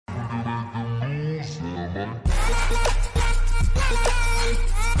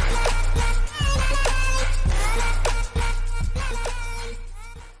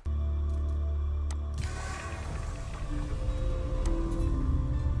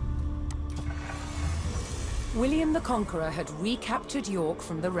William the Conqueror had recaptured York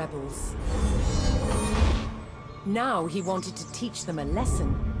from the rebels. Now he wanted to teach them a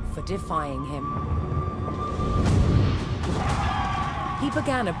lesson for defying him. He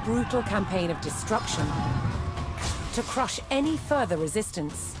began a brutal campaign of destruction to crush any further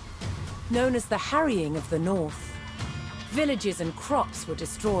resistance, known as the Harrying of the North. Villages and crops were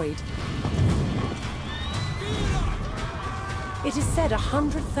destroyed. It is said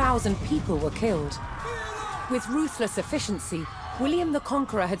 100,000 people were killed. With ruthless efficiency, William the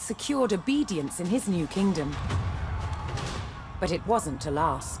Conqueror had secured obedience in his new kingdom. But it wasn't to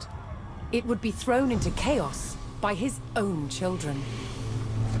last. It would be thrown into chaos by his own children.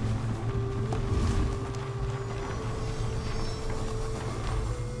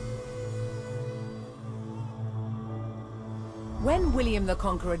 When William the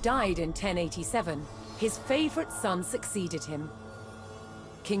Conqueror died in 1087, his favorite son succeeded him,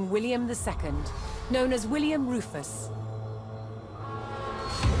 King William II, known as William Rufus.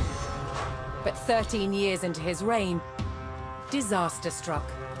 But 13 years into his reign, disaster struck.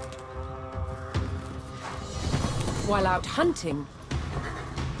 While out hunting,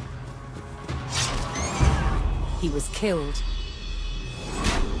 he was killed.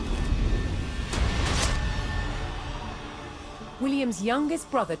 William's youngest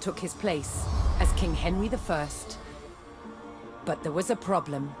brother took his place as King Henry I. But there was a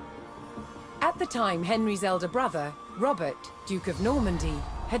problem. At the time, Henry's elder brother, Robert, Duke of Normandy,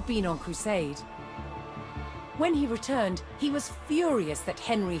 had been on crusade. When he returned, he was furious that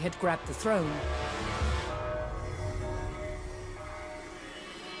Henry had grabbed the throne.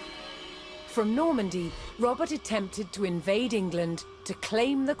 From Normandy, Robert attempted to invade England to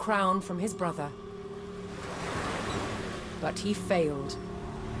claim the crown from his brother. But he failed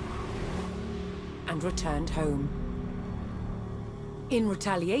and returned home. In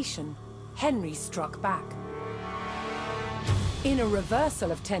retaliation, Henry struck back. In a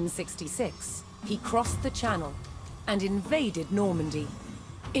reversal of 1066, he crossed the Channel and invaded Normandy,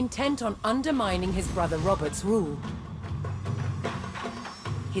 intent on undermining his brother Robert's rule.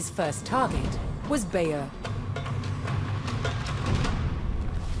 His first target was Bayeux.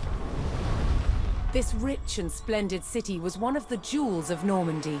 This rich and splendid city was one of the jewels of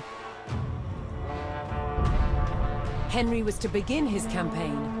Normandy. Henry was to begin his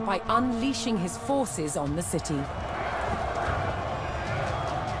campaign by unleashing his forces on the city.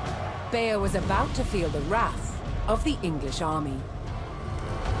 Bayeux was about to feel the wrath of the English army.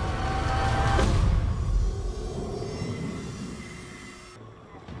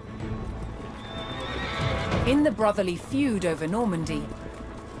 In the brotherly feud over Normandy,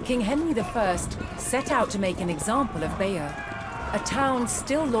 King Henry I set out to make an example of Bayeux, a town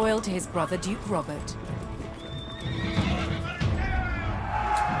still loyal to his brother Duke Robert.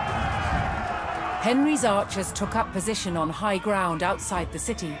 Henry's archers took up position on high ground outside the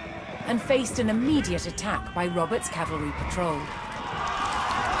city and faced an immediate attack by Robert's cavalry patrol.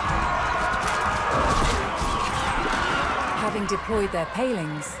 Having deployed their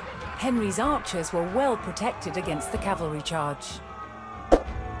palings, Henry's archers were well protected against the cavalry charge.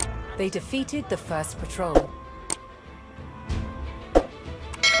 They defeated the first patrol.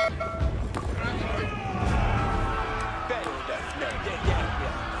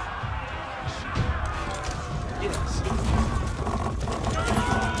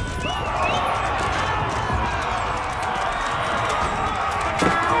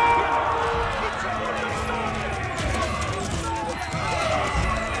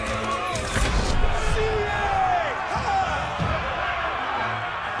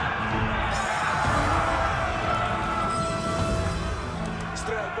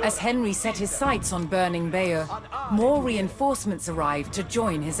 As Henry set his sights on burning Bayeux, more reinforcements arrived to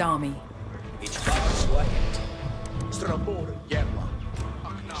join his army.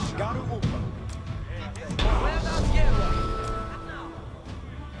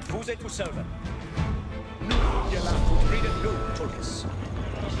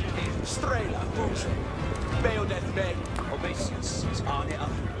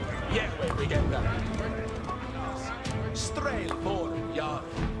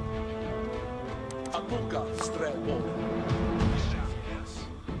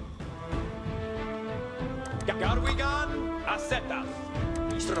 Garwigan, Aseta.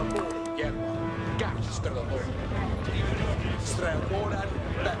 Strabore, Germa. Gash, Strabore. Strabore,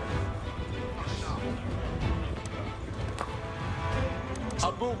 Beth.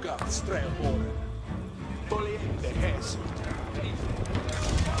 Abuga, Strabore. Volente es.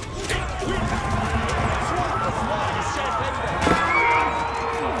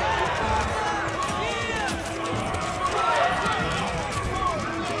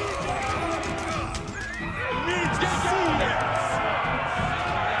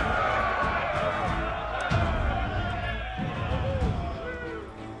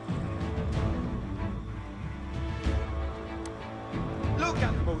 Look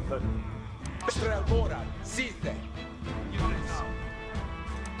at Muthen. Strelbora, Sithe.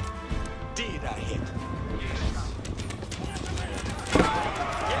 Dida hit.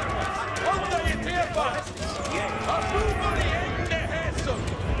 Onda je tjepa! A bubali ende heso!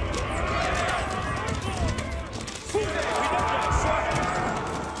 Fude, vi dobija svoje!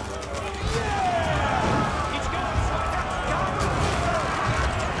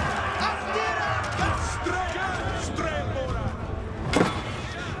 Strelbora!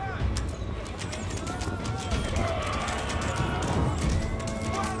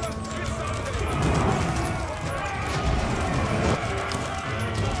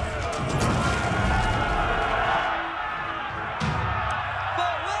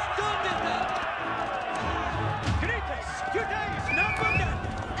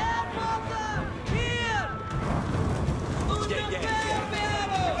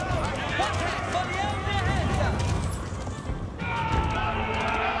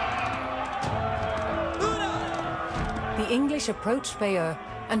 The English approached Bayeux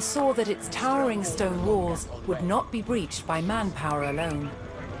and saw that its towering stone walls would not be breached by manpower alone.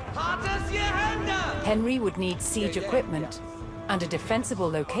 Henry would need siege equipment and a defensible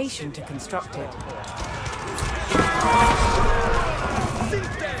location to construct it.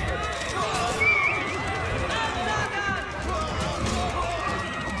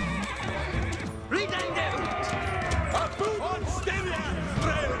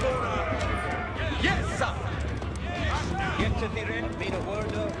 Yes, sir! Get to the end, be the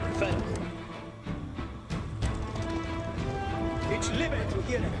word of thanks. It's limit to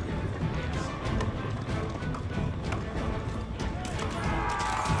hear it.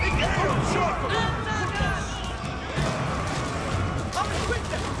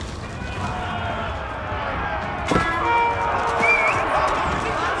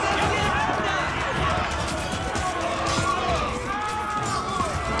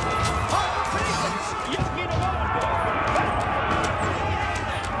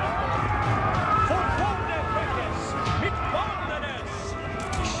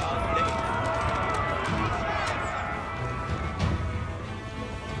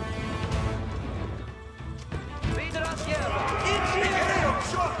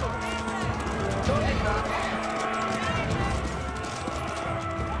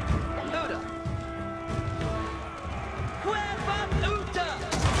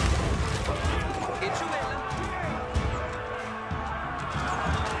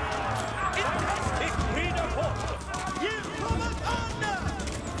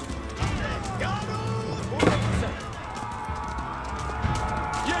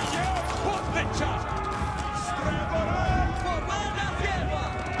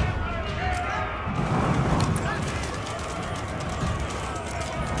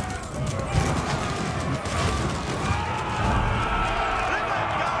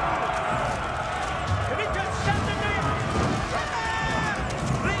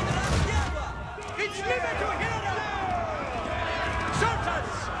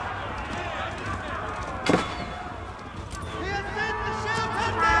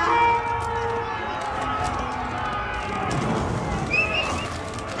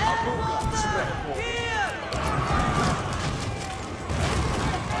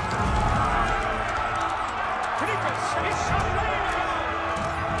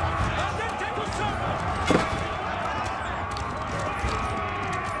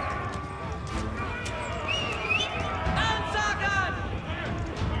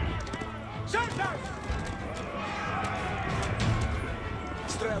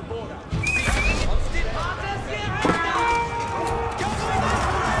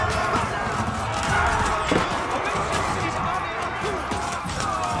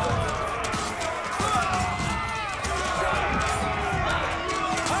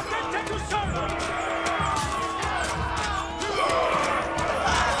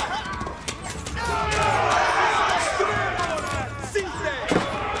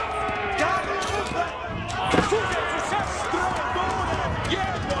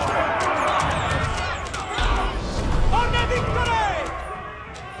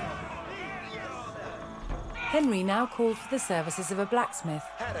 Henry now called for the services of a blacksmith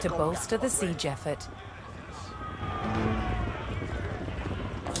to bolster the siege effort.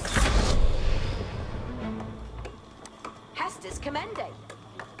 commende.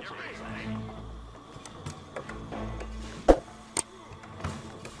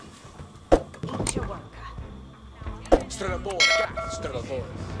 Eat your worker. Strelabord, gaff, strelabord.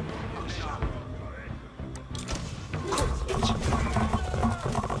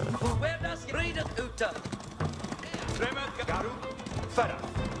 Where does read it uta? Tremor garu, ferra.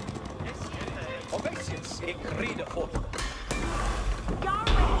 Ovesius, ik read for.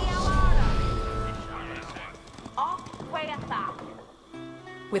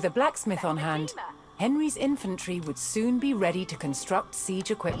 With a blacksmith on hand, Henry's infantry would soon be ready to construct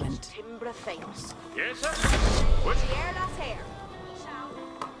siege equipment. Yes, sir.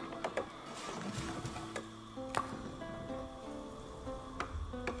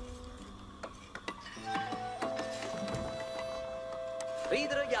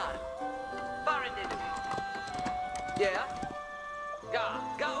 Videre jaar. Waarin dit? Ja.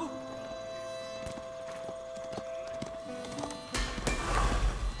 Ga.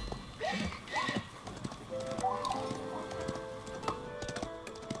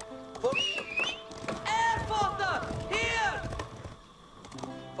 Airporter! Hier!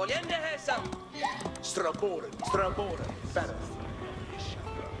 Voljende hesa. Strelboren, ferra.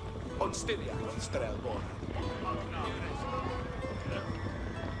 Onstilia, strelboren.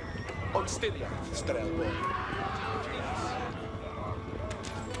 Onstilia, strelboren.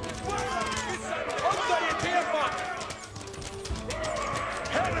 Onsta je teerman!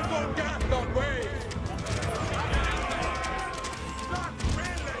 Herregon gaat on way!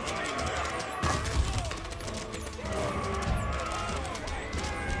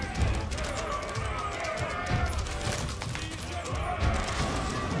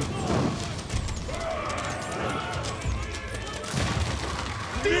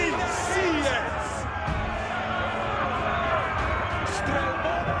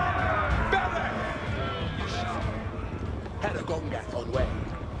 On way.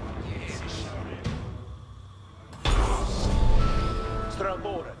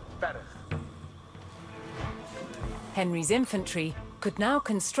 Strelboren, ferra. Henry's infantry could now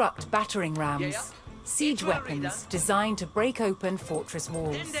construct battering rams, Yeah. siege weapons designed to break open fortress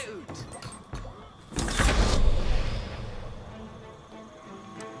walls. Ende ut.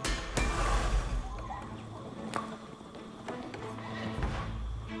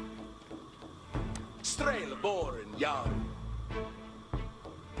 Strelboren, ja.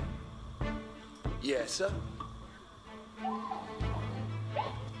 Yes, sir.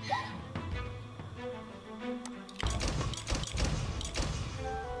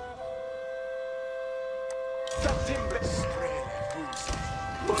 September Strel, Goose.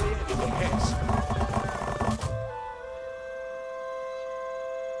 Voljende hets.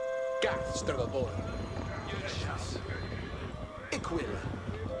 Gaff, strelboren. Ik wil.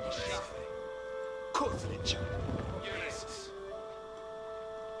 Kuthlich.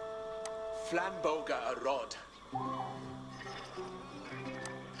 Flamboga a rod.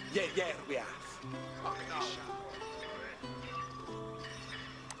 We have.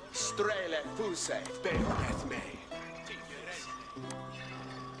 Strele fuse, beonet me.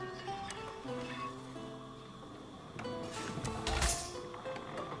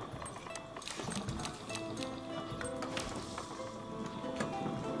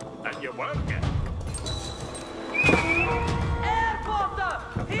 And you work it. Airporter!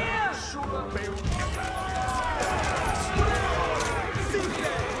 Here! Sure, beonet.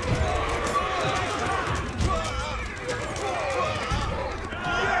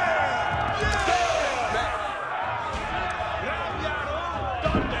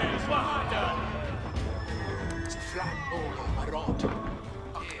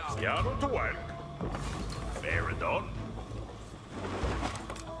 Piano to work. Fair done.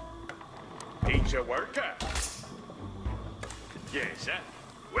 Each a worker. Yes, sir.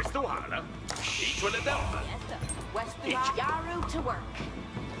 Where's the water? Each one of them. Yes, sir. West Yaru to work.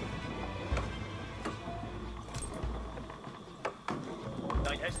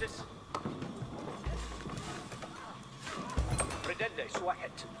 Nine Hestus. Predende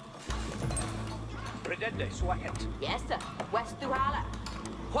Swahet. Predende Swahet. Yes, sir. West Duhala.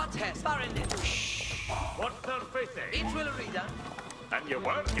 What has Barendit? What's their fitting? Each will read them. And you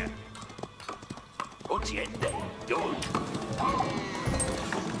work it. What's the end then? Good.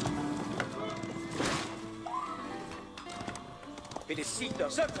 It is seat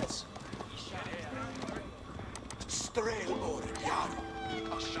of surface. Strelboren, ja.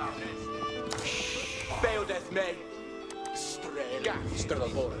 Beonet me. Strel. Gaff,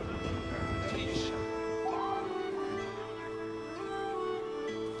 strelboren.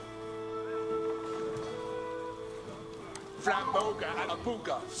 Flamboga and a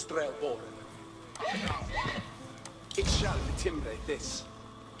buga, strelboren. It shall be timber this.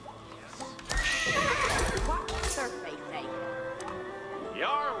 What survey say?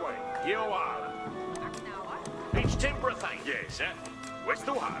 Yarway, you are. It's timber thing, yes, eh? West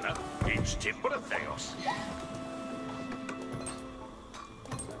Ohana, it's timber theos.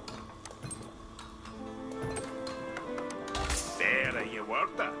 There you were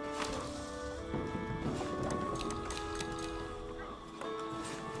there.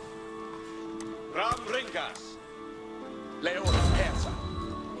 Ram Ringas. Leonis Persa.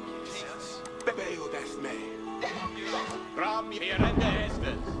 Bayeux Normandy. Ram Hierende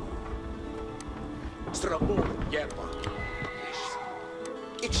Estes. Strabor Yerba.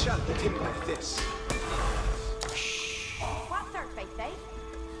 It shall be timber this. What survey say?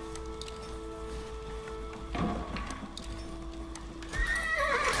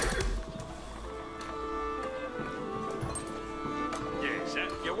 Yes, eh?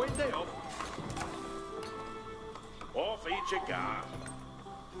 You went there off. Off each a guard.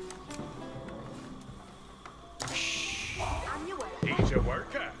 And you will. He's a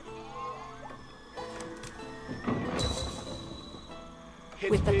worker.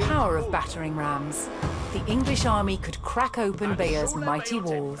 With the power of battering rams, the English army could crack open Bayeux's mighty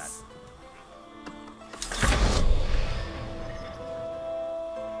walls.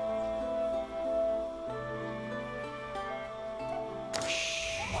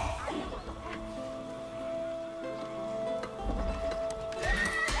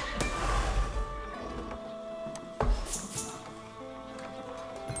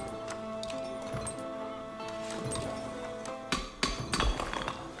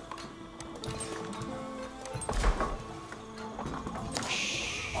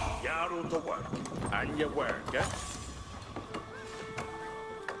 You're to work, and you work, eh?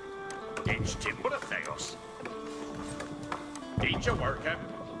 It's timber theos. Each a worker.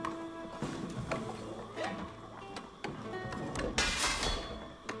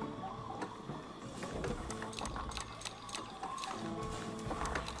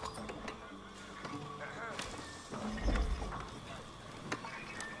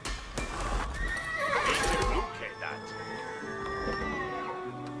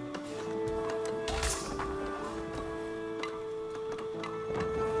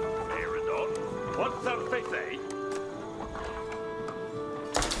 What's their faith, eh?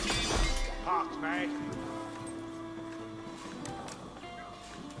 Heart, mate.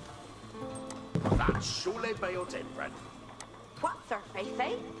 That's surely Bayeux timber. What survey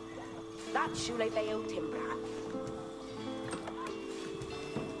say? That's surely Bayeux timber.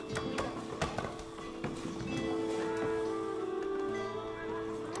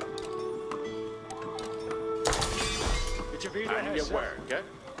 And you work, eh?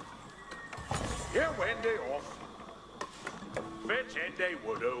 You went it off. Fetch and they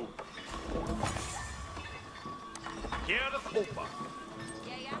would do. Get a hopper.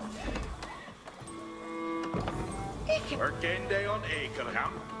 Work in day on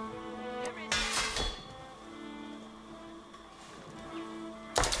Acreham.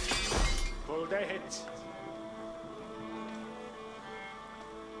 Pull the hits.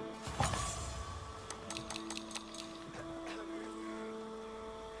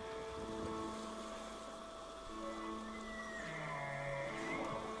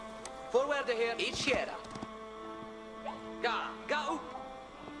 Forward here, each year. Go.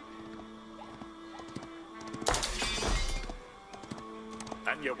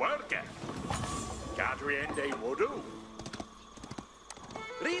 And you work it. Cadre and they would do.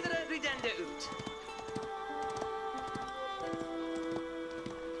 Reader and redende ut.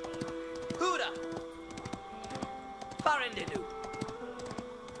 Hura. Farende nu.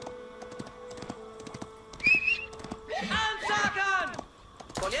 Ansakan!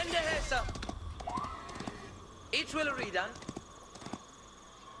 Poliende hesa. Each will readan.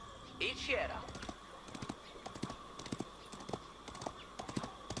 Each year.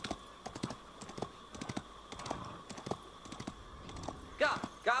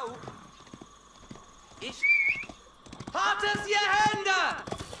 Go. Each. Hartes je hände!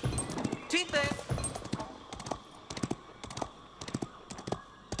 Titte.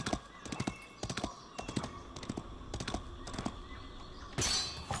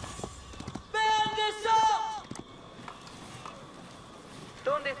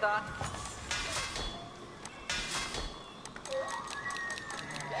 ¿Dónde está?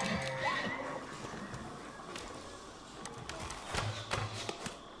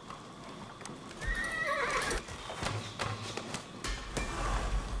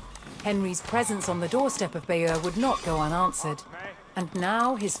 Henry's presence on the doorstep of Bayeux would not go unanswered, and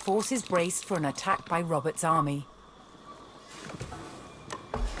now his forces braced for an attack by Robert's army.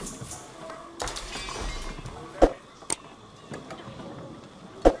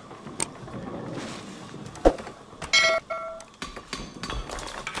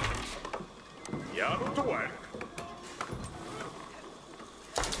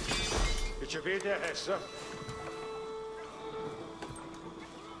 Moet je weer de hessen?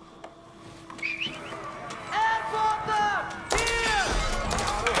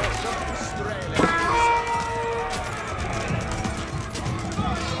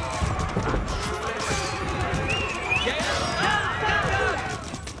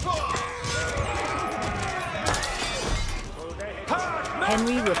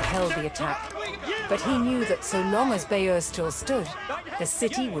 Henry repelled the attack, but he knew that so long as Bayeux still stood, the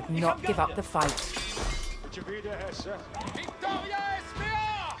city would not give up the fight. Moet je weer de hessen?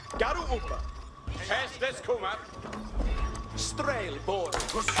 Garu upa. Hästes kommer. Strail bor.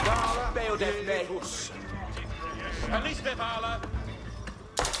 Bayeux me. Verliesbefalen.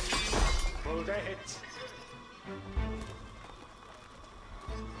 Full day hit.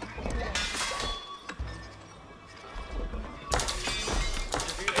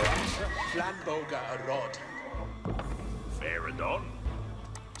 Flanboga a rod. Fair and on.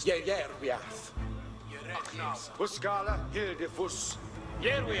 Yeah, wiath. Buscala, Hildefus.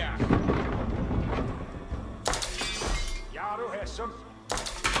 Here we are. Jaru hessen.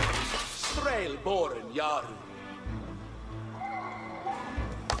 Strail boren yaru.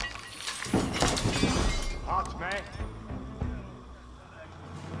 Hot me.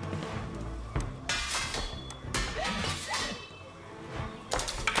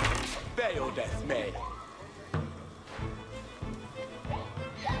 Bayeux me.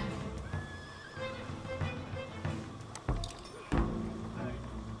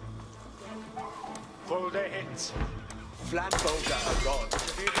 Full day hit. Flanboga a rod.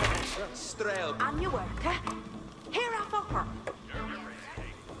 Strail. And your worker. Here up upper.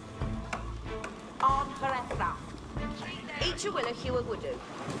 On for Ethra. Each a will a Hugh would do.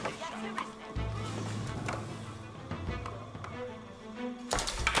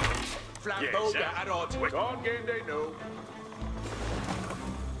 Flanboga a rod. Gone game they know.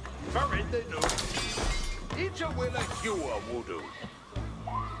 Very they know. Each a will a Hua will do.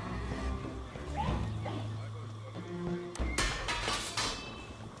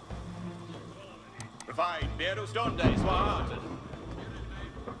 Fine, Beardo Stonde, Swahart.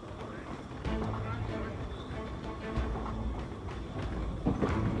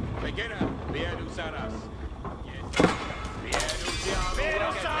 Beginner, Beardo Saras.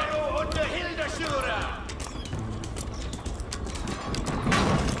 Beardo Saro und der Hilderschürer.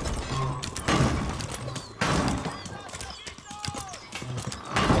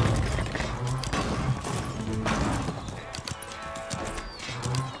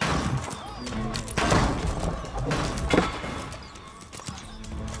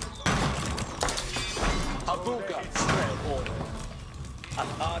 Abuga. Strail bor.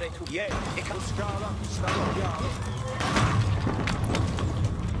 Are to ye, ik kan Buscala, Snapper.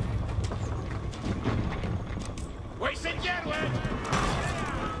 Wasted Gerwin!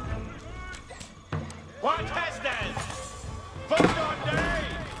 What has that? Put on day!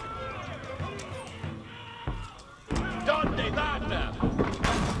 Donde Data!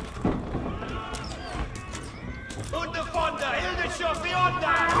 Underfonda, Hildeschof,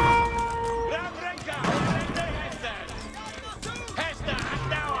 Bionda! Ravrenka, Rende Hester! Hester,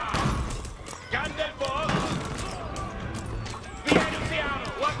 Andauer! Gandelborg! Vienusiano,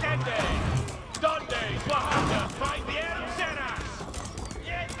 Wakende! Donde, Swahanda, find Vienu Seras!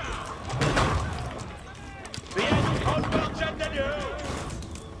 Yeta! Vienu Convent Chandanu!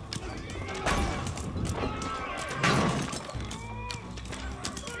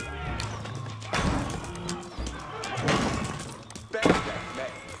 Bayeux me.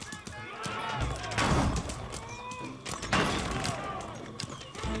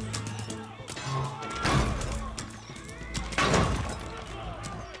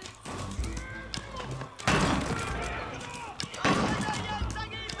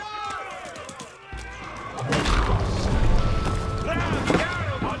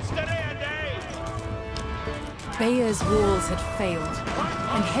 Bayeux's walls had failed,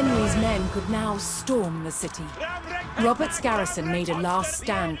 and Henry's men could now storm the city. Robert's garrison made a last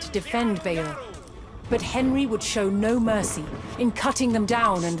stand to defend Bayeux, but Henry would show no mercy in cutting them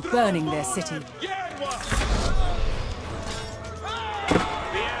down and burning their city.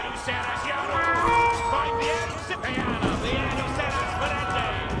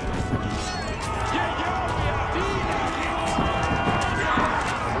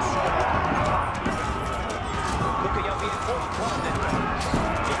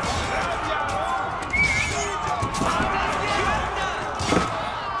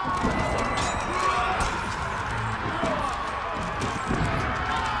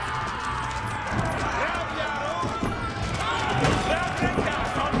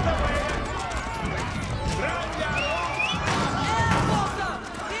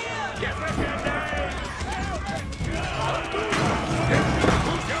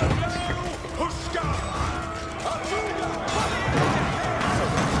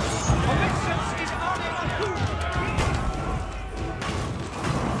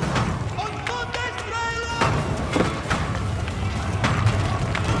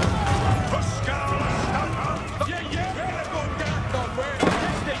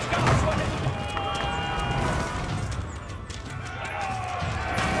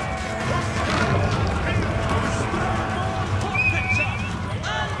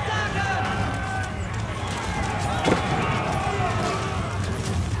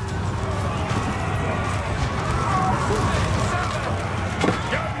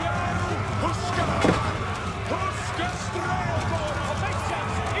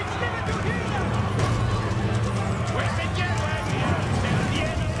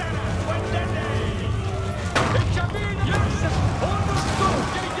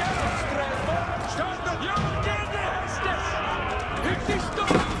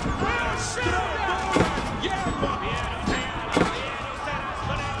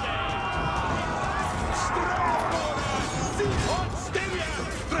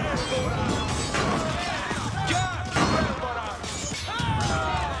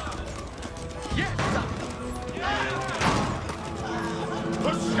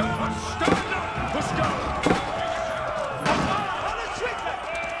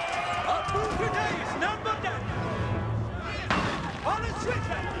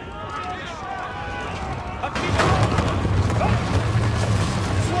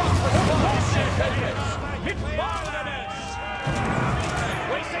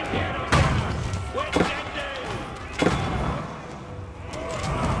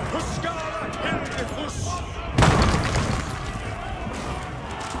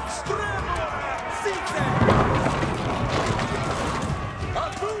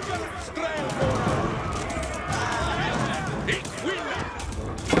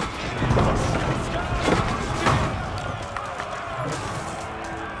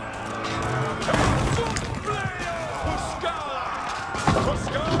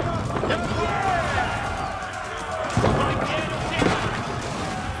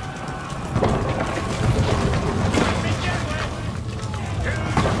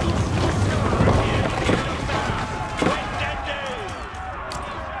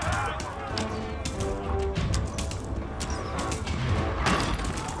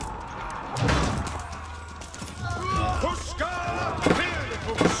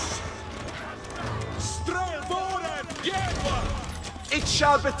 It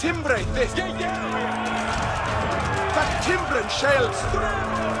shall be timbrate this. That timbren shall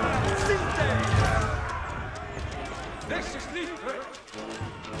This is niet.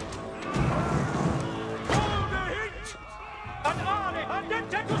 Hold hit! An army, and then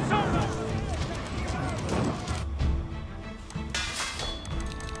take to solo!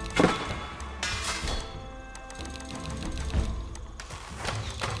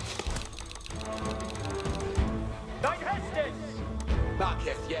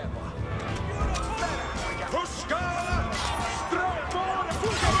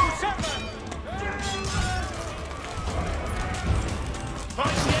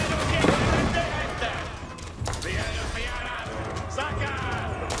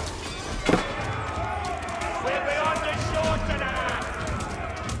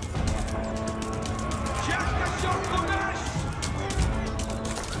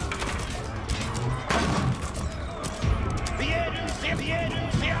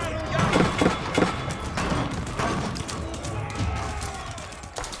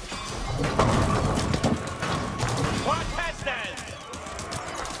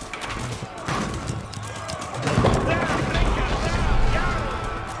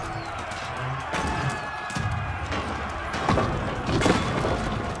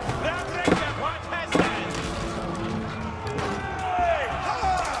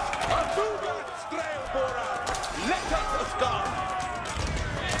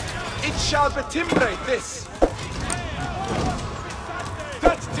 Shall be timbrate this.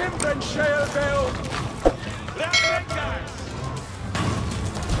 That's timbren shall build.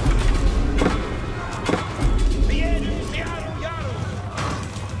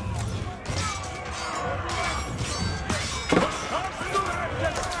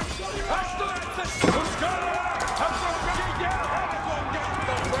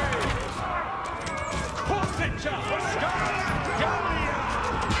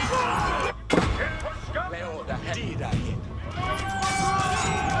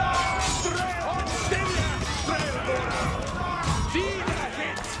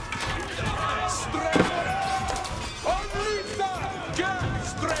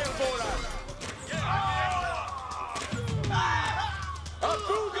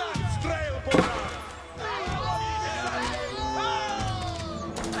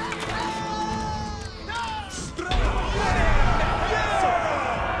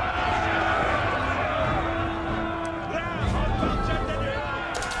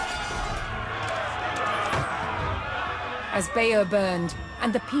 As Bayeux burned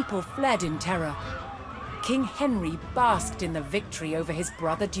and the people fled in terror, King Henry basked in the victory over his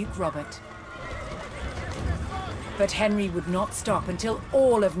brother Duke Robert. But Henry would not stop until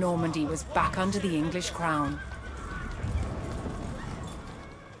all of Normandy was back under the English crown.